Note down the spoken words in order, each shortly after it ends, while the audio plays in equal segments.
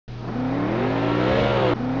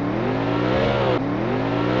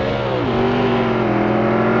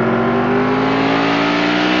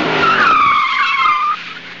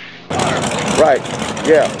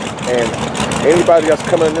Yeah, and anybody that's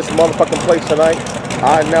coming in this motherfucking place tonight,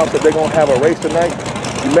 I announce that they're gonna have a race tonight.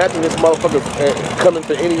 Imagine this motherfucker coming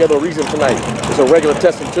for any other reason tonight. It's a regular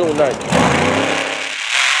test and tune night.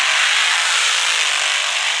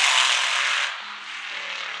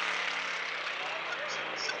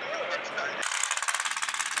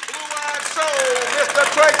 Blue-eyed soul, Mr.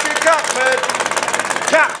 Tracy Cockman,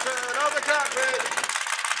 captain of the cockpit.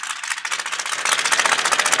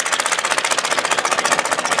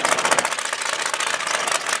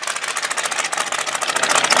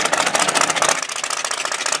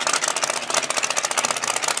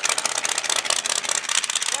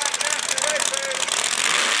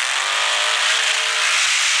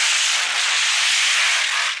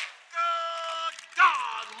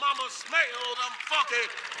 Smell them funky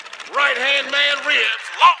right-hand man ribs.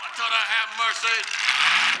 Lord, to the have mercy.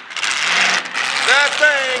 That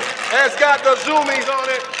thing has got the zoomies on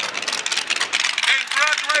it. In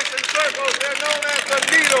Grudge racing circles, they're known as the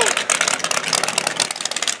needles.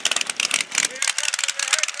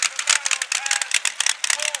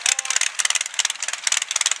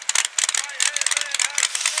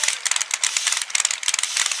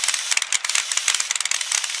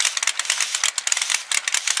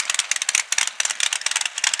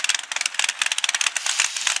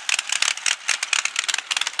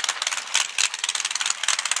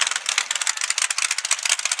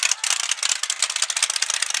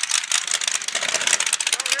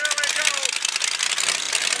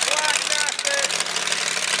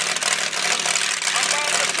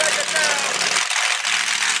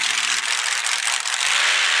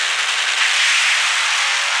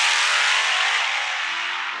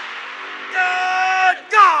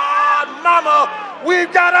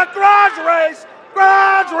 We've got a grudge race!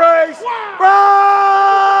 Grudge race!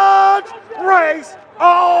 Grudge race!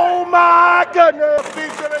 Oh my goodness!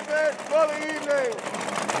 Feature event for the evening.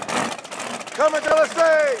 Coming to the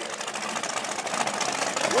stage.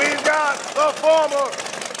 We've got the former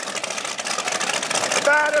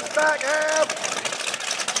baddest back half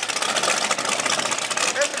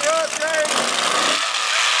in the grudge game.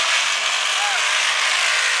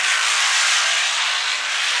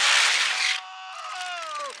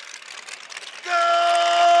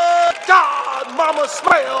 God, mama,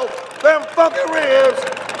 smell them funky ribs.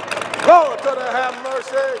 Lord, to the have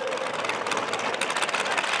mercy.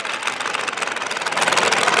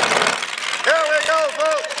 Here we go,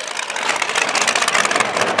 folks.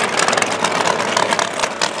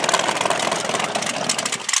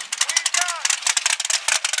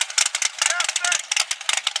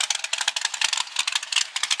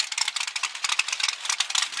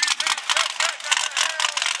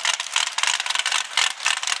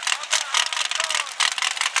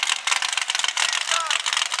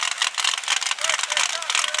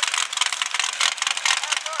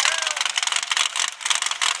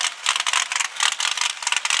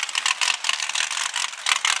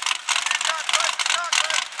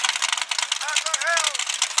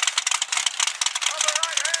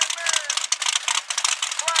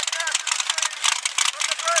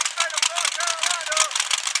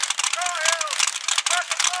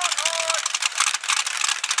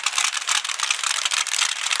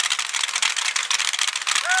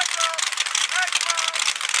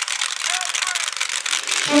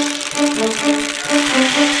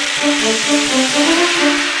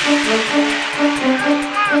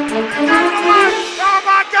 Oh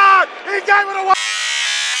my God! He gave it away!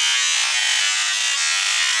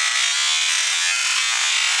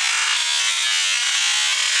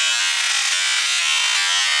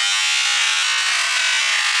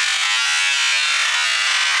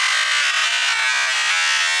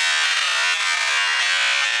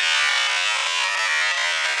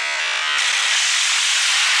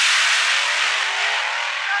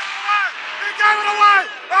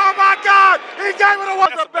 Oh my God! He gave it away!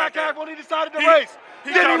 The back half when he decided to race.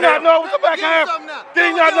 Did he not know it was the back half? Did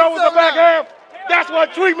he not know it was the back half? That's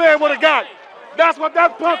what Tree Man would have got. That's what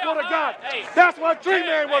that punk would have got. That's what Tree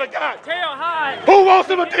Man would have got. Tell Hyde. Who wants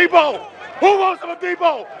him a Debo? Who wants him a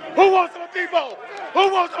Debo? Who wants him a Debo?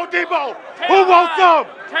 Who wants him a Debo? Who wants some?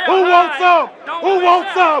 Who wants some? Who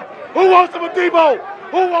wants some? Who wants him a Debo?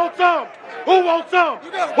 Who wants some? Who wants some?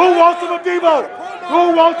 Who wants him a Debo?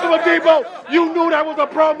 Who wants him a Debo? You knew that was a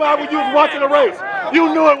promo when you was watching the race. You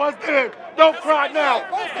knew it was then. Don't cry now.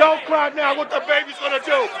 Don't cry now. What the baby's gonna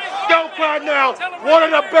do? Don't cry now. What are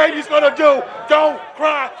the babies gonna do? Don't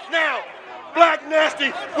cry now. Black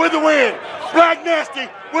Nasty with the win. Black Nasty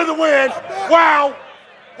with the win. Wow.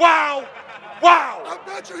 Wow. Wow.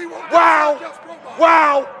 Wow.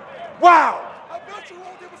 Wow. Wow.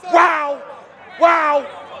 Wow. Wow.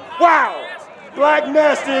 Wow. Black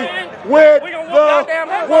Nasty with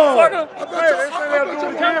the one.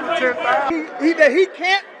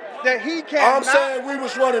 He can't. I'm saying we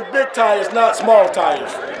was running big tires, not small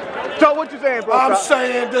tires. So what you saying, bro? I'm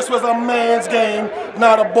saying this was a man's game,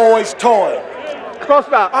 not a boy's toy. Bro,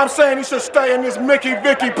 stop. I'm saying he should stay in this Mickey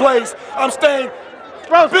Vicky place. I'm saying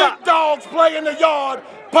big dogs play in the yard,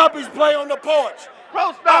 puppies play on the porch.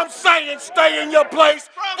 Bro, stop. I'm saying stay in your place.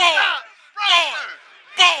 Bro,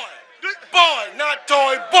 Boy, not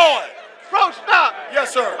toy, boy. Bro, stop.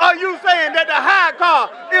 Yes, sir. Are you saying that the Hyde car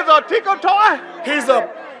is a tickle toy? He's a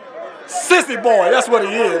sissy boy, that's what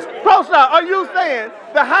he is. Bro, stop. Are you saying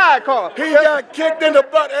the Hyde car? He got kicked in the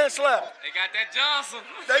butt and slapped. They got that Johnson.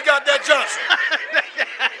 They got that Johnson.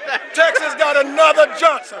 Texas got another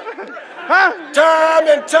Johnson. Huh? Time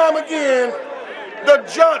and time again, the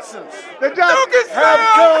Johnsons Don't get have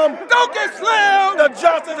come. Don't get slammed. The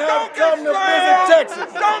Johnsons have come to visit Texas.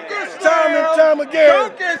 Don't get slammed. Time and time again.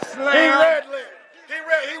 Don't get slammed. He red-lit.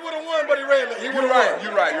 He would have won, but he red-lit. He would have won.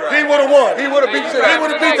 You're right. He would have won. He would have beat shit He out.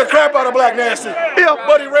 would have beat the crap out of Black Nasty. Yeah.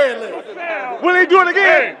 But he red-lit. Will he do it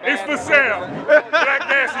again? Hey, it's for sale. Black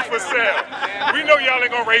Nasty's for sale. We know y'all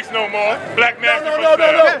ain't gonna race no more. Black Nasty for No.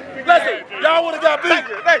 sale. Listen, y'all would have got beat.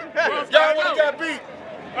 Y'all would have got beat.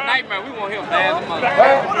 Nightmare, we want him bad as a mother.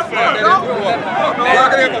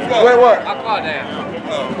 Wait, what? I call that. We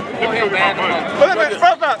want him bad as a mother. Wait a minute,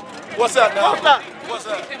 bro, stop. What's up now? Bro, stop. What's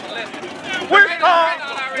up? Which car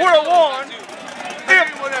would have won if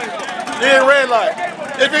He didn't red light.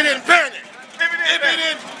 If he didn't panic.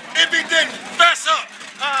 If he didn't fess up.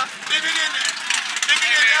 If he didn't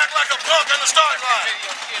act like a punk on the start line.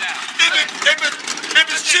 If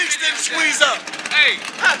his cheeks didn't squeeze up. Hey,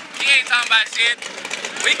 he ain't talking about shit.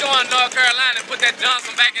 We go in North Carolina and put that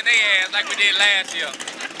Johnson back in their ass like we did last year.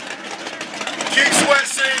 Keep Sweat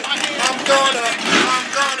sing, I'm waiting.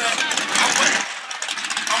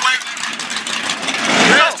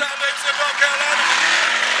 Last time they said North Carolina.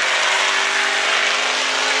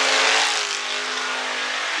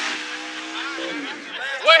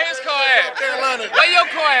 Where his car at? Carolina. Where your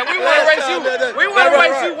car at? We want to race you. We want to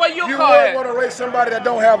race you. Where your you car at? want to race somebody that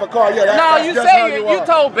don't have a car. Yeah, No, that's you just how say you you are.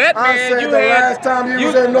 told Batman I said you the had. last time you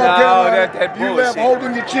was in North Carolina, you left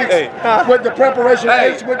holding your cheeks with the preparation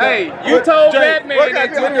H with the. You told Jay, Batman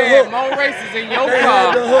that you had more races in your They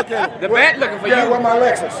had the car. hook in. The bat looking for Yeah, you. with my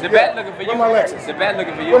Lexus. The bat looking for you. With my Lexus. The bat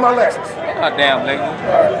looking for you. With my Lexus. Oh damn,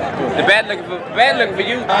 nigga. The bat looking for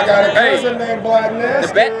you. I got a cousin named Black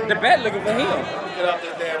Nasty. The bat looking for him. Get out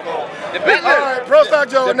this damn phone. The bat All right, Pro Stock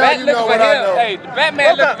Joe, the now bat you looking know for what I him. know. Hey, the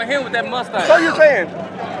Batman looking for him with that Mustang. So you're saying,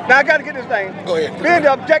 now I got to get this thing. Go ahead. Being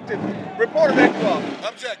the objective reporter that you are,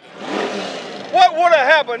 Objective. what would have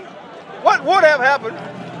happened? What would have happened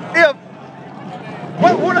if?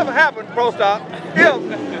 What would have happened, Pro Stop,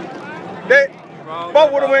 if they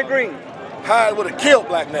both would have went green? Hyde would have killed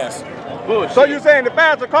Black Nasty. Bullshit. So you're saying the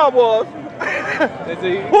fastest car was?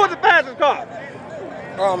 Who was the fastest car?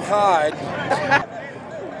 Hyde.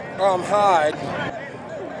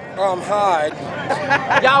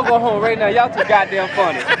 Y'all go home right now. Y'all too goddamn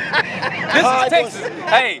funny. This is Texas.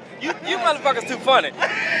 Hey, you motherfuckers too funny.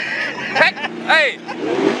 Hey,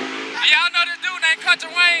 y'all know this dude named Country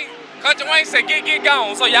Wayne? Country Wayne said get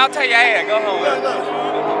gone. So y'all tell your ass go home.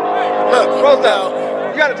 Look, Pro Stop,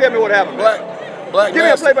 you got to tell me what happened. Black Give me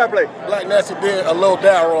a Nasty. play-by-play. Black Nasty did a little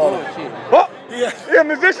down on him. Oh, Yeah, you a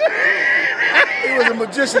musician? he was a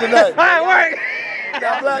magician tonight. All right.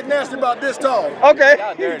 Now Black Nasty about this tall. Okay.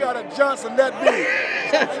 He got a Johnson that big.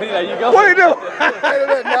 There you go. What do you do? Look at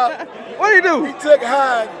that now. What do you do? He took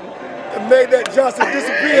Hyde and made that Johnson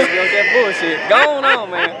disappear. That bullshit. Go on,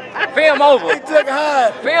 man. Film over. He took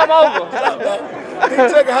Hyde. Film over. He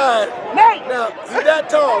took Hyde. Now, he's that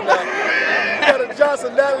tall now. He got a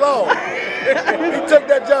Johnson that long. He took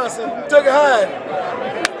that Johnson, took Hyde,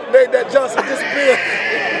 made that Johnson disappear.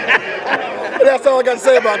 And that's all I got to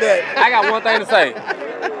say about that. I got one thing to say.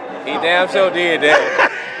 He damn sure did that.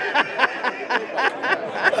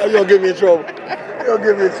 You gonna get me in trouble. You gonna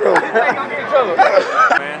get me in trouble.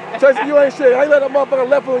 Tracy, you ain't shit. How you let that motherfucker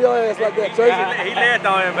left on your ass like that, Tracy? He led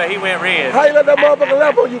on him, but he went red. How you let that motherfucker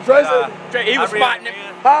left on you, Tracy? He was spotting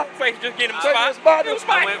him. Huh? Tracy just getting him Tracy spot. was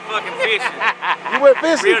spotting him? I went fucking fishing. You went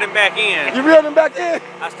fishing? Reeled him back in. You reeled him back in?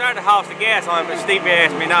 I started to house the gas on him, but Stevie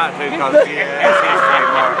asked me not to because that's his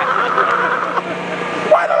trademark.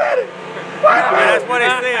 Wait a minute! That's what he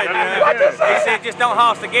said, dude. He said, just don't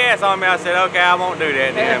house the gas on me. I said, okay, I won't do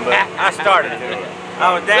that then, but I started to.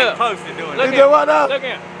 I was that close to doing it. You did what now? Look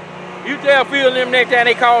at him. You tell Phil them next time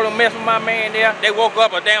they called and mess with my man there, they woke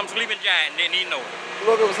up a damn sleeping giant and didn't even know it.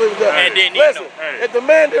 Woke up a sleeping giant. And didn't Listen, even know it. if the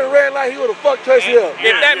man didn't red light, he would have fucked Tracy up.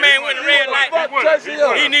 If that man went to red light,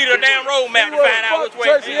 he needed a damn road map to find out which way.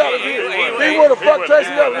 He would have fucked Tracy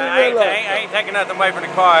up if he red light. I ain't taking nothing away from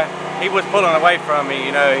the car. He was pulling away from me, you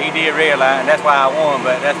know. He did red light, and that's why I won,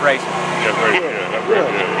 but that's racing. That's racing, yeah, that's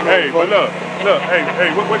racing. Yeah. Hey, but look, hey,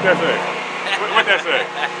 what that say? What that say?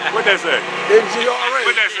 What that say? NGRA.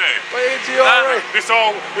 What that say? What NGRA? This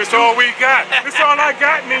all we got. This all I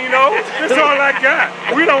got, Nino. This all I got.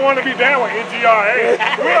 We don't want to be down with NGRA.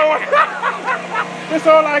 We don't want. This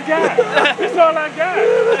all I got. This all I got.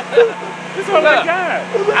 This all I got.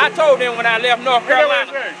 I told them when I left North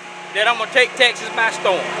Carolina that I'm gonna take Texas by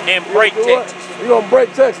storm and break Texas. You gonna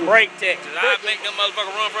break Texas? Break Texas. I'll make them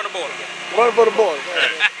motherfuckers run from the border. Run for the border.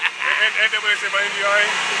 Ain't that what they say about NGRA?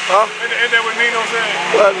 Huh? Ain't that what Nino said?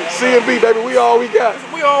 C&B, baby, we all we got.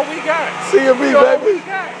 We all we got. C&B, baby.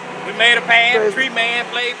 We made a pass, tree man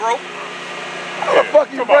played broke. How the fuck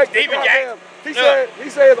you break the goddamn? He said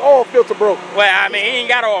his oil filter broke. Well, I mean, he ain't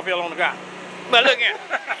got oil fill on the car. But look at him.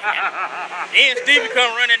 Then Stevie come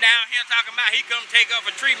running down here talking about he come take up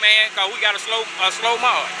a tree man because we got a slow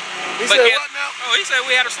mob. He said what now? Oh, he said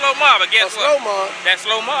we had a slow mob, but guess what? Slow mob? That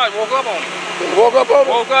slow mob woke up on him. Woke up on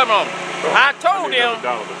him? Woke up on him. I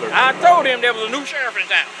told him there was a new sheriff in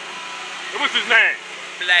town. What's his name?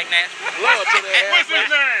 Black Nash. Love to that. What's his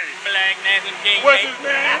name? Black Nash and King. What's his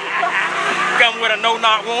name? Come with a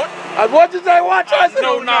no-knock warrant. What'd you say? Watch us.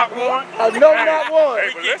 No-knock warrant. A no-knock warrant.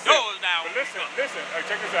 Hey, but listen. Listen. Hey,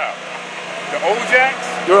 check this out. The old Jacks.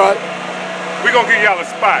 You're right. We gonna give y'all a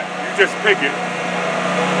spot. You just pick it.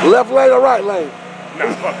 Left lane or right lane?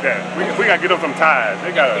 Nah, fuck that. We gotta get them some ties.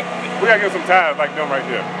 We gotta get them some ties like them right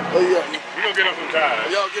there. Oh yeah. We gonna get them some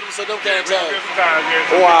ties. Y'all get them some kind of We gonna ties. get some ties, yeah.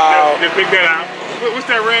 So Wow. Just pick that out. What's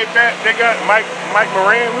that red bat they got? Mike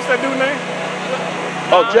Moran. What's that dude's name?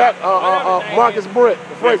 Oh, Jack. Marcus Britt,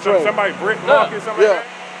 the freight train. Somebody Britt Marcus, something like that.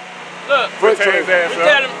 Look, Freight Tear his train. ass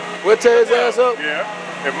tell up. him. We'll tear his ass up. Yeah.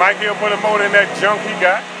 If Mike here put a motor in that junk he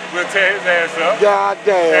got, we'll tear his ass up. God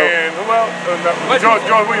damn. And who else? George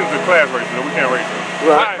Williams is a class racer, so we can't race him.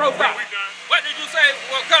 Right. What did you say?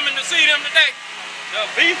 Well, coming to see them today? The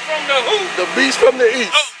beast from the who? The beast from the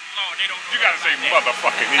east. Oh, Lord, they don't. You gotta say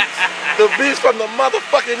motherfucking east. The beast from the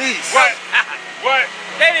motherfucking east. What? What?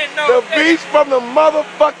 They didn't know. The beast from the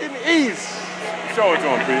motherfucking east. Show it to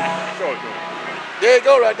him, B. Show it to him. There you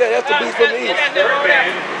go right there. That's the beast from the east.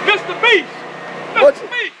 Mr. Beast.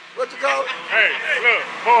 What you call it? Hey, look.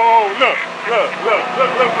 Oh, look, bro,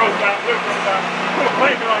 stop. Put a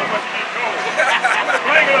blanket on him once you get cold. Put a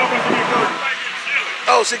blanket on him once you get cold. You might get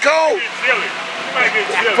chilly. Oh, she cold? You might get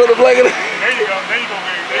chilly. Put a blanket on. There you go, baby.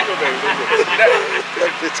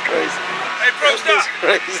 That bitch crazy. Hey, bro, That bitch stop.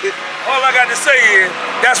 crazy. All I got to say is,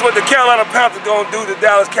 that's what the Carolina Panthers gonna do to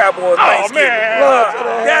Dallas Cowboys Thanksgiving.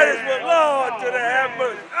 Man. That is what, Lord, to the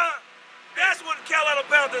heavens. That's what the Carolina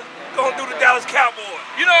Panthers gonna do to Dallas Cowboys.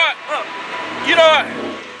 You know what? You know what?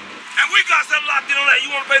 And we got something locked in on that. You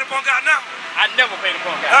wanna pay the punk out now? I never paid a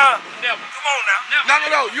punk out. Never. Come on now.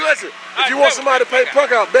 No. You listen. If you want somebody to pay punk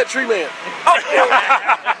out, bet Tree Man.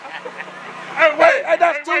 Hey,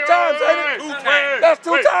 that's two times, ain't it? That's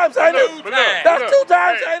two times, ain't it? That's two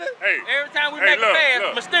times, ain't it? Every time we make a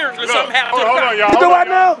pass, mysteriously something happens to the Hold car. on, y'all. You do what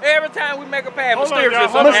now? Every time we make a pass, Hold on, mysteriously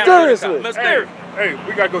y'all. something happens to the car. Mysteriously. Hey,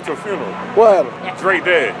 we gotta go to a funeral. What happened? Dre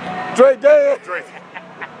dead. Dre dead? Dre.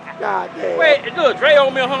 God damn. Wait, look, Dre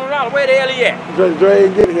owed me $100. Where the hell he at? Dre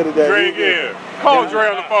ain't getting here today. Dre again. Call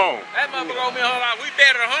Dre on the phone. That motherfucker owed me $100. We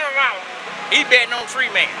betted $100. He betting on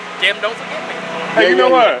Tree Man. Tell him don't forget me. Hey, you know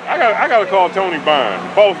what? I gotta call Tony Bond.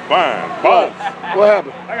 Boss Bond. Boss. What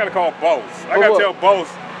happened? I gotta call Boss. I For gotta what? tell Boss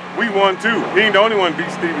we won too. He ain't the only one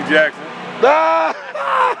beat Stevie Jackson. Nah.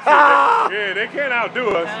 Yeah, they can't outdo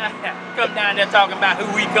us. Come down there talking about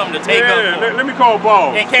who we come to take up for. Let me call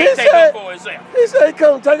Boss. And can't take up for himself. He said he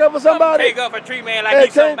come take up for somebody. Take up for Tree Man like And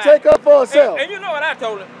he's can't somebody. take up for himself. And you know what I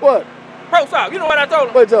told him? What? Pro Sock, you know what I told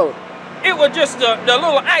him? What you told him? It was just the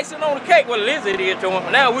little icing on the cake what Lizzie did to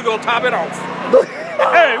him. Now we're gonna top it off.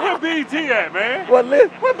 Hey, where BET at, man? What, Liz?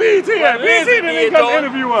 Where BET at? BET Lizzie didn't did, come dog.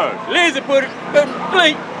 interview us. Lizzie put it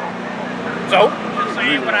sleep. So, just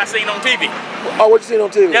saying what I seen on TV. Oh, what you seen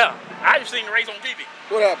on TV? Yeah, I just seen the race on TV.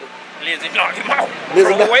 What happened? Lizzie knocked him out. Lizzie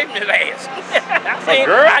Throw knocked- away from his ass. I seen,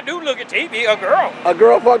 girl? I do look at TV, a girl. A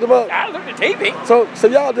girl fucked him up? I look at TV. So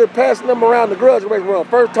y'all just passing them around the Grudge race run.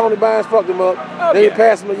 First Tony Bynes fucked him up. Oh, then yeah. he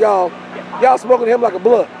passed him to y'all. Y'all smoking him like a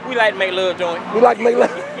blunt. We like to make love to him. We like to make love.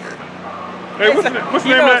 Hey, what's the name of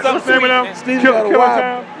that? What's the name of that?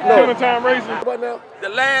 Killing Time Racing. What now? The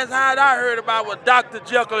last Hyde I heard about was Dr.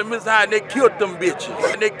 Jekyll and Miss Hyde, and they killed them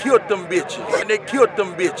bitches. And they killed them bitches. And they killed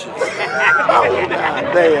them bitches. Oh,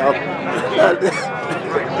 God damn.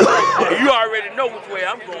 You already know which way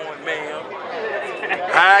I'm going, man.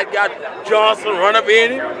 Hyde got Johnson run up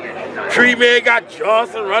in him. Tree Man got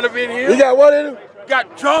Johnson run up in him. You got what in him?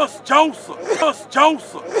 Got Joseph.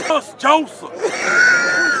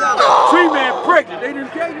 Tree Man pregnant. They didn't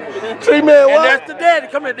tell you. Tree Man what? And that's the daddy.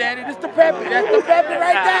 Come here, daddy. This the pappy. That's the pappy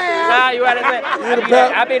right there. Nah, you gotta say. You the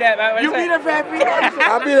pap? I be that. You be the pappy.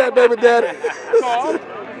 I be that baby daddy.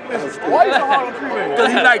 Why you so hard on Tree Man?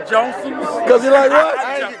 Because he like Johnson. Because he like what? I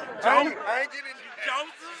ain't getting Johnson.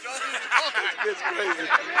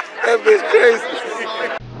 That bitch crazy.